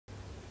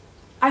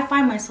I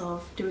find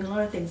myself doing a lot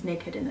of things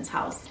naked in this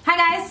house. Hi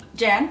guys,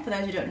 Jen, for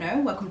those who don't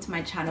know, welcome to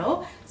my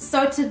channel.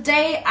 So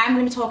today I'm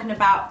going to be talking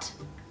about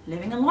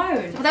living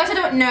alone. For those who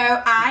don't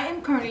know, I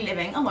am currently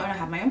living alone. I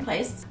have my own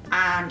place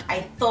and I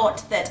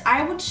thought that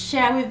I would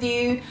share with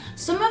you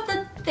some of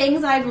the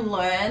things I've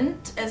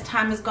learned as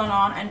time has gone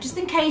on, and just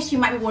in case you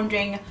might be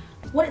wondering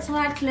what it's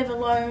like to live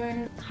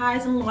alone,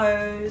 highs and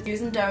lows, do's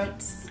and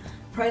don'ts,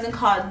 pros and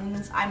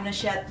cons, I'm going to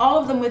share all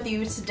of them with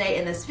you today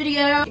in this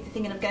video. If you're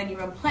thinking of getting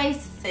your own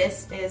place,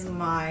 this is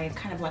my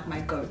kind of like my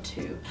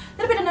go-to.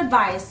 A little bit of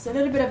advice, a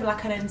little bit of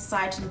like an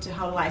insight into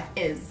how life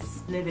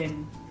is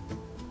living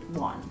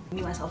one.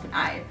 Me, myself and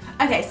I.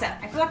 Okay, so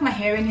I feel like my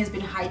hearing has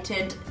been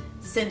heightened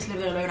since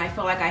living alone. I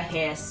feel like I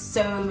hear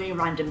so many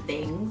random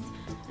things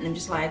and I'm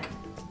just like,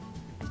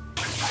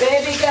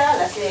 baby girl,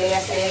 I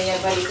say,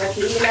 your body's a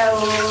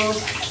kilo.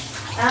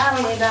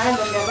 I'm only dying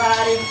from your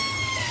body.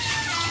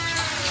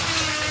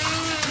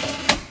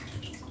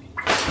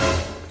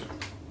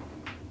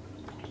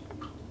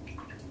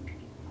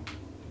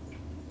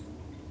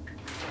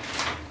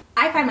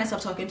 I find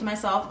myself talking to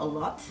myself a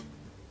lot.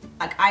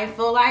 Like, I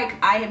feel like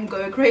I am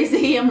going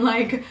crazy. I'm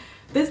like,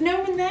 there's no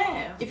one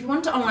there. If you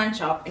want to online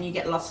shop and you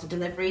get lots of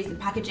deliveries and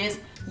packages,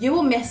 you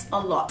will miss a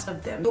lot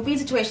of them. You'll be in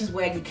situations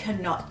where you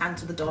cannot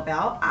answer the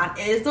doorbell, and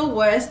it is the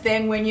worst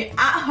thing when you're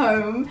at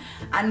home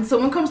and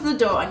someone comes to the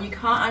door and you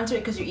can't answer it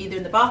because you're either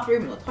in the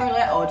bathroom or the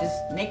toilet or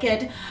just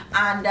naked,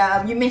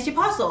 and you miss your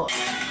parcel.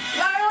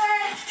 Run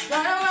away,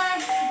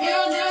 you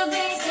do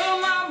things to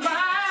my body.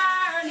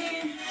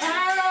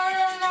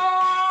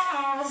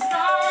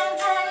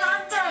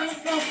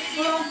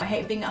 I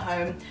hate being at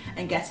home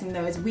and getting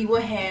those "we were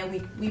here,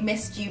 we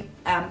missed you"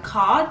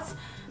 cards.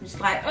 I'm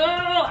just like, oh,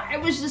 I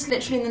was just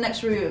literally in the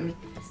next room.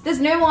 There's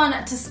no one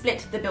to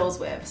split the bills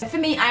with. For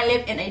me, I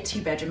live in a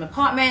 2-bedroom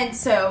apartment,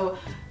 so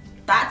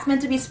that's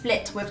meant to be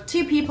split with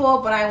 2 people,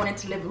 but I wanted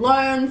to live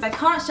alone. I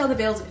can't share the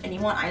bills with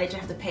anyone. I literally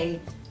have to pay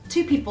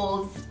 2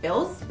 people's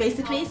bills,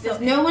 basically. So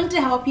there's no one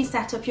to help you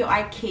set up your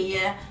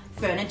IKEA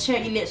furniture.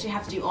 You literally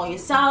have to do all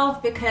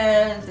yourself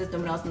because there's no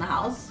one else in the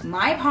house.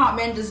 My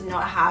apartment does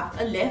not have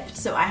a lift,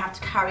 so I have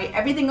to carry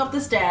everything up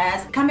the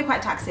stairs. It can be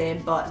quite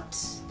taxing, but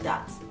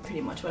that's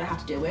pretty much what I have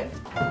to deal with.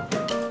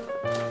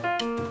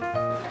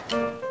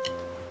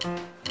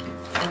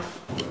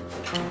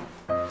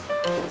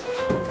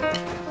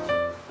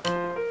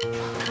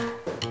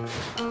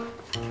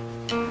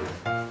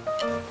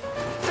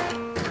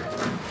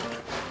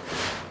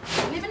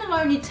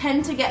 You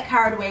tend to get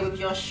carried away with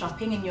your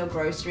shopping and your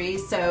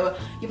groceries, so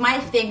you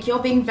might think you're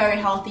being very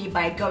healthy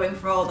by going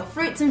for all the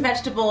fruits and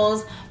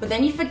vegetables, but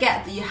then you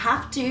forget that you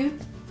have to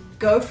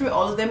go through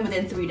all of them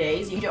within 3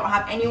 days. You don't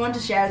have anyone to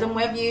share them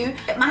with you.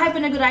 It might have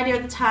been a good idea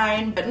at the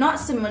time, but not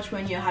so much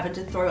when you're having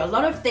to throw a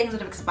lot of things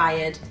that have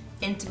expired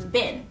into the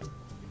bin.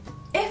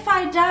 If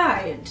I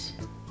died,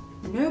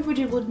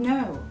 nobody would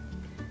know.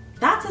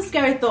 That's a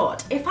scary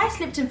thought. If I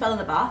slipped and fell in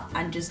the bath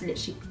and just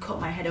literally cut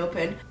my head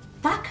open,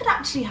 that could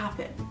actually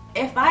happen.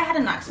 If I had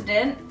an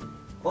accident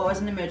or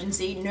was an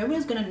emergency,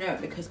 nobody's gonna know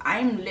because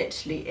I'm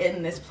literally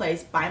in this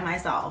place by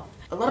myself.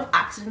 A lot of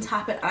accidents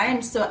happen. I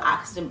am so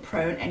accident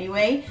prone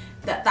anyway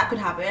that could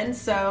happen.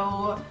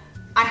 So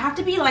I have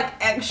to be like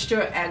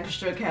extra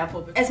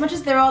careful. As much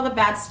as there are the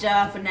bad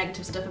stuff and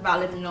negative stuff about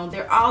living alone,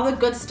 there are the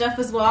good stuff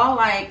as well.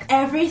 Like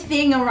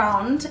everything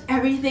around,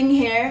 everything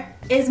here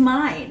is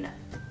mine.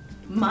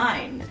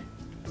 Mine.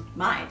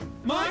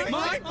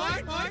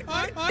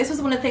 This was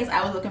one of the things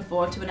I was looking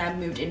forward to when I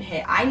moved in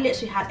here. I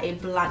literally had a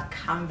blank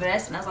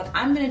canvas and I was like,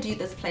 I'm gonna do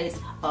this place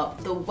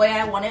up the way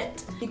I want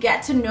it. You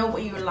get to know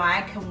what you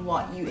like and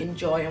what you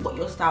enjoy and what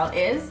your style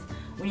is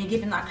when you're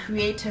given that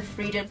creative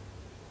freedom.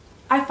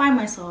 I find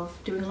myself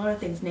doing a lot of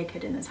things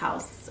naked in this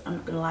house, I'm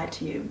not gonna lie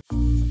to you.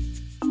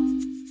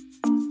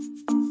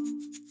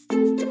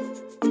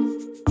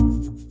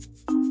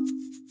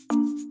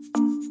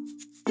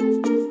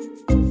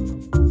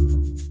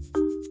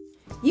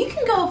 You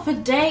can go for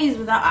days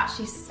without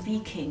actually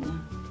speaking.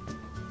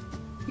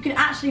 You can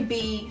actually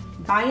be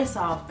by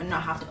yourself and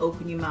not have to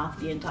open your mouth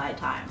the entire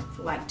time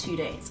for like 2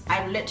 days.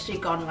 I've literally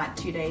gone like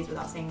 2 days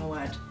without saying a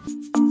word.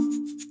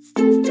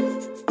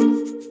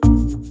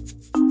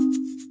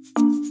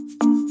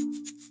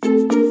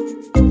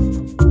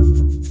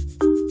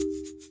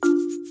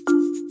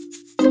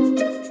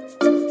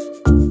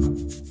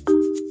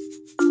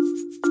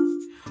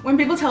 When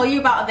people tell you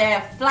about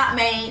their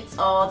flatmates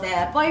or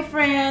their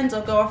boyfriends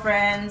or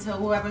girlfriends or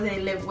whoever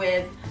they live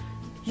with,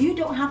 you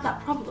don't have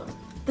that problem.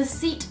 The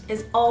seat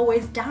is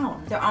always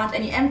down. There aren't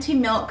any empty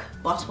milk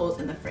bottles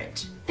in the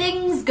fridge.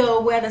 Things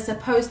go where they're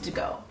supposed to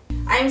go.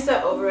 I am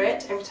so over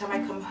it. Every time I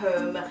come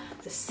home,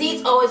 the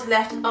seat's always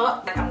left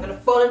up, like I'm gonna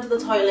fall into the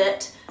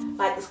toilet.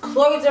 Like there's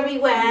clothes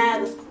everywhere,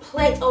 there's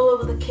plates all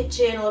over the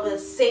kitchen, all over the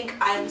sink.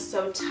 I am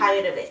so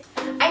tired of it.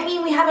 I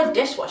mean, we have a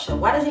dishwasher.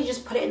 Why doesn't he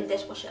just put it in the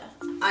dishwasher?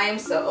 I am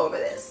so over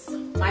this.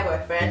 My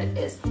boyfriend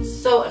is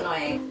so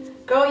annoying.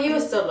 Girl, you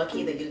are so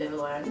lucky that you live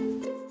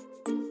alone.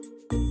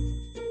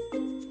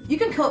 You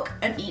can cook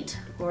and eat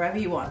wherever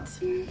you want.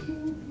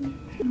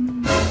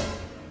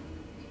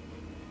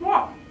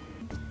 What?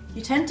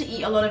 you tend to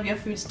eat a lot of your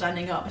food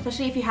standing up,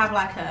 especially if you have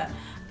like a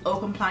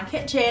open plan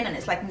kitchen and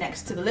it's like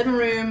next to the living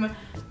room.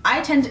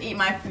 I tend to eat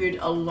my food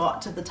a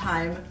lot of the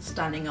time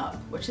standing up,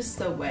 which is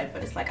so weird,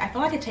 but it's like I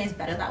feel like it tastes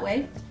better that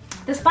way.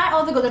 Despite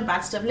all the good and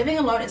bad stuff, living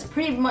alone is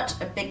pretty much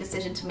a big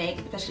decision to make,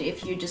 especially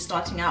if you're just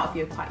starting out, if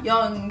you're quite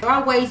young. There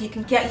are ways you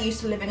can get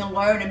used to living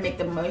alone and make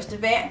the most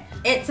of it.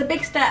 It's a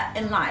big step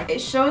in life. It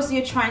shows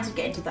you're trying to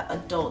get into that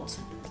adult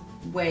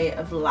way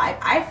of life.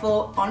 I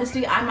feel,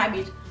 honestly, I might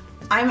be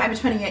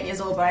 28 years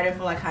old, but I don't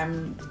feel like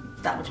I'm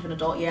that much of an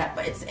adult yet.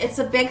 But it's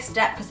a big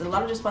step because a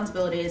lot of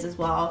responsibilities as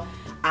well,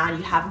 and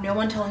you have no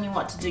one telling you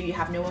what to do. You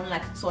have no one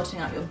like sorting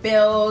out your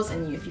bills,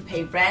 and if you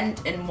pay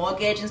rent and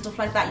mortgage and stuff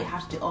like that, you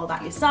have to do all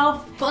that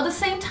yourself. But at the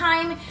same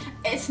time,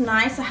 it's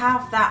nice to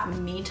have that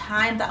me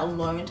time, that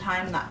alone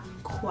time, that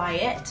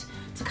quiet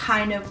to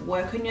kind of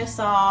work on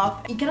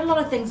yourself. You get a lot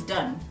of things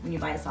done when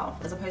you're by yourself,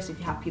 as opposed to if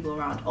you have people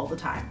around all the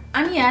time.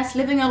 And yes,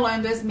 living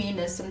alone does mean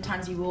that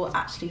sometimes you will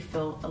actually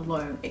feel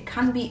alone. It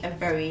can be a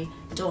very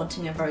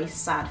daunting, a very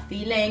sad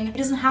feeling. It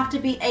doesn't have to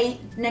be a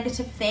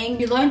negative thing.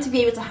 You learn to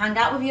be able to hang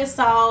out with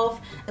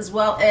yourself, as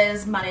well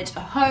as manage a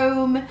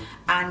home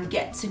and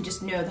get to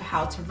just know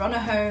how to run a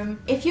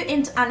home. If you're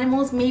into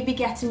animals, maybe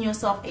getting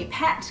yourself a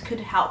pet could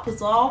help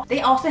as well.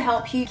 They also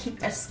help you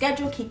keep a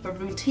schedule, keep a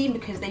routine,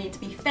 because they need to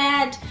be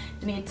fed,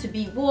 they need to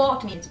be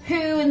walked, they need to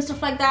poo and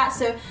stuff like that.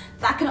 So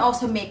that can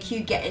also make you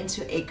get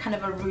into a kind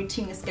of a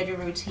routine, a schedule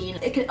routine.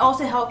 It can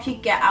also help you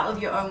get out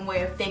of your own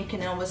way of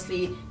thinking and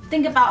obviously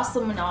think about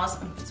someone else,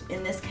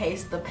 in this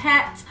case the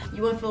pet.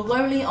 You won't feel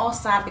lonely or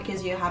sad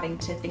because you're having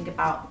to think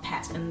about the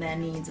pet and their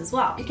needs as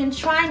well. You can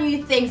try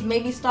new things,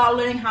 maybe start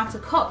learning how to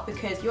cook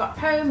because you're at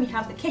home, you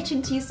have the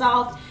kitchen to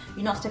yourself,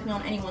 you're not stepping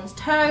on anyone's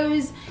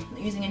toes, not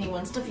using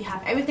anyone's stuff, you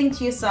have everything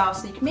to yourself,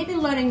 so you can maybe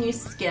learn a new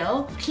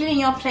skill. Cleaning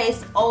your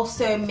place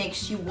also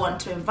makes you want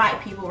to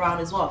invite people around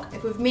as well.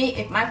 With me,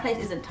 if my place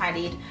isn't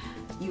tidied,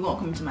 you won't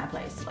come to my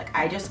place. Like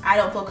I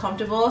don't feel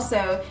comfortable,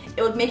 so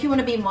it would make you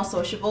want to be more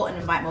sociable and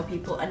invite more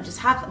people and just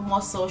have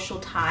more social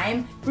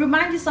time.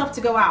 Remind yourself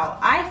to go out.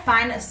 I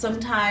find that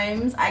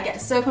sometimes I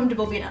get so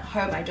comfortable being at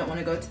home I don't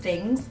want to go to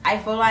things. I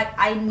feel like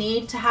I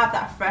need to have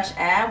that fresh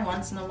air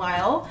once in a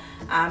while.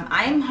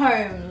 I am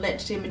home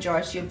literally the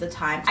majority of the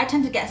time. I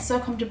tend to get so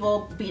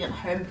comfortable being at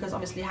home because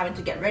obviously having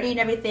to get ready and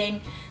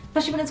everything,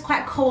 especially when it's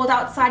quite cold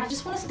outside, you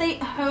just want to stay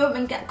at home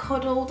and get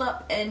cuddled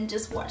up and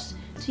just watch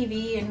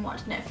TV and watch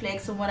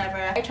Netflix and whatever.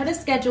 I try to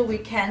schedule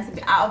weekends to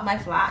be out of my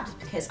flat just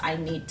because I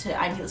need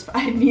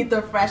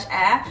the fresh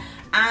air.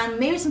 And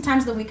maybe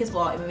sometimes in the week as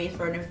well, maybe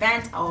for an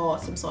event or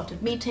some sort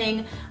of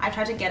meeting, I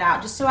try to get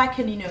out just so I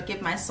can,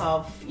 give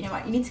myself, you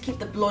need to keep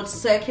the blood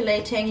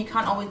circulating. You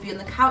can't always be on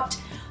the couch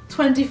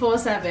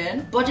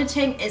 24/7.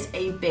 Budgeting is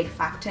a big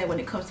factor when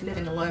it comes to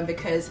living alone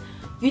because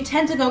you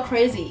tend to go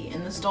crazy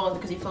in the stores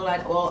because you feel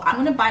like, well, I'm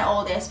gonna buy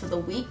all this for the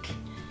week.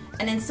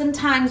 And then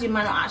sometimes you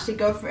might not actually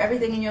go through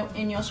everything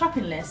in your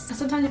shopping list.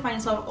 Sometimes you find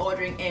yourself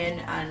ordering in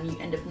and you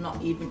end up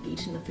not even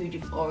eating the food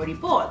you've already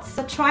bought.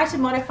 So try to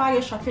modify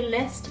your shopping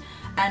list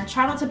and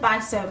try not to buy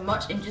so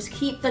much and just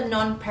keep the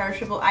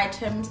non-perishable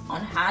items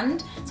on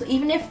hand. So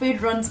even if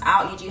food runs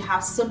out, you do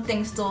have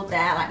something still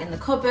there, like in the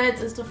cupboards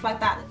and stuff like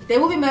that.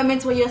 There will be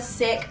moments where you're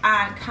sick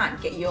and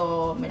can't get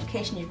your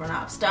medication, you've run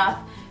out of stuff.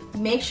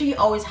 Make sure you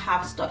always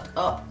have stocked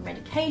up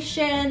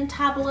medication,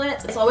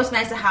 tablets. It's always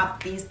nice to have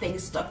these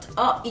things stocked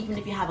up, even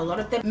if you have a lot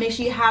of them. Make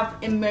sure you have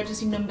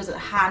emergency numbers at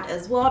hand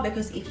as well,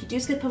 because if you do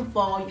slip and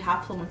fall, you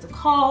have someone to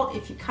call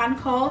if you can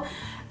call.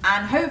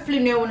 And hopefully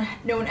no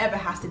one ever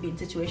has to be in a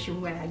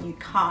situation where you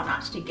can't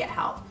actually get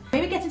help.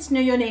 Maybe getting to know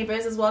your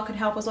neighbors as well could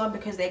help as well,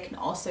 because they can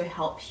also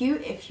help you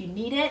if you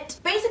need it.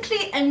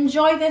 Basically,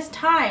 enjoy this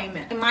time.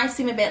 It might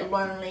seem a bit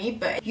lonely,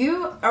 but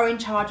you are in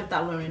charge of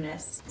that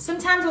loneliness.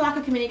 Sometimes a lack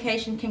of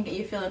communication can get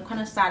you feeling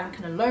kind of sad and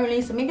kind of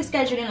lonely, so maybe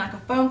scheduling like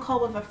a phone call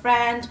with a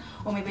friend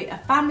or maybe a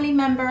family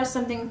member or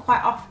something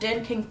quite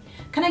often can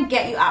kind of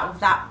get you out of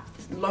that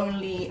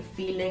lonely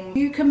feeling.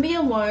 You can be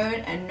alone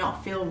and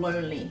not feel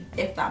lonely,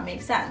 if that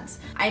makes sense.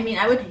 I mean,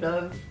 I would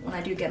love, when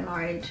I do get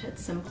married at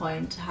some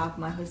point, to have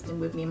my husband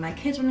with me and my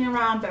kids running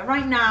around, but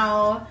right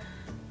now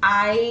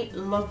I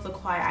love the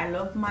quiet. I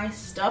love my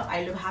stuff.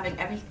 I love having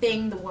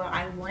everything the way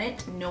I want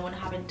it, no one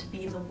having to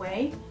be in the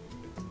way.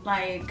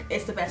 Like,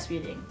 it's the best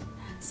feeling.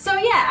 So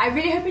yeah, I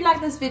really hope you liked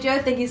this video.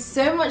 Thank you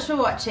so much for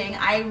watching.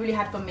 I really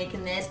had fun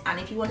making this, and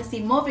if you want to see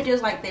more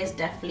videos like this,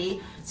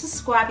 definitely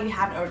subscribe if you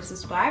haven't already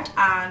subscribed.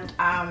 And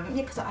yeah,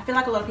 because I feel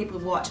like a lot of people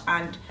watch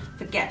and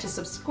forget to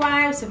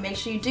subscribe, so make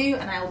sure you do,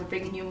 and I will be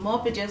bringing you more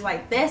videos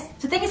like this.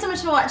 So thank you so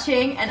much for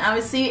watching, and I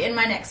will see you in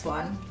my next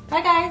one.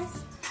 Bye guys!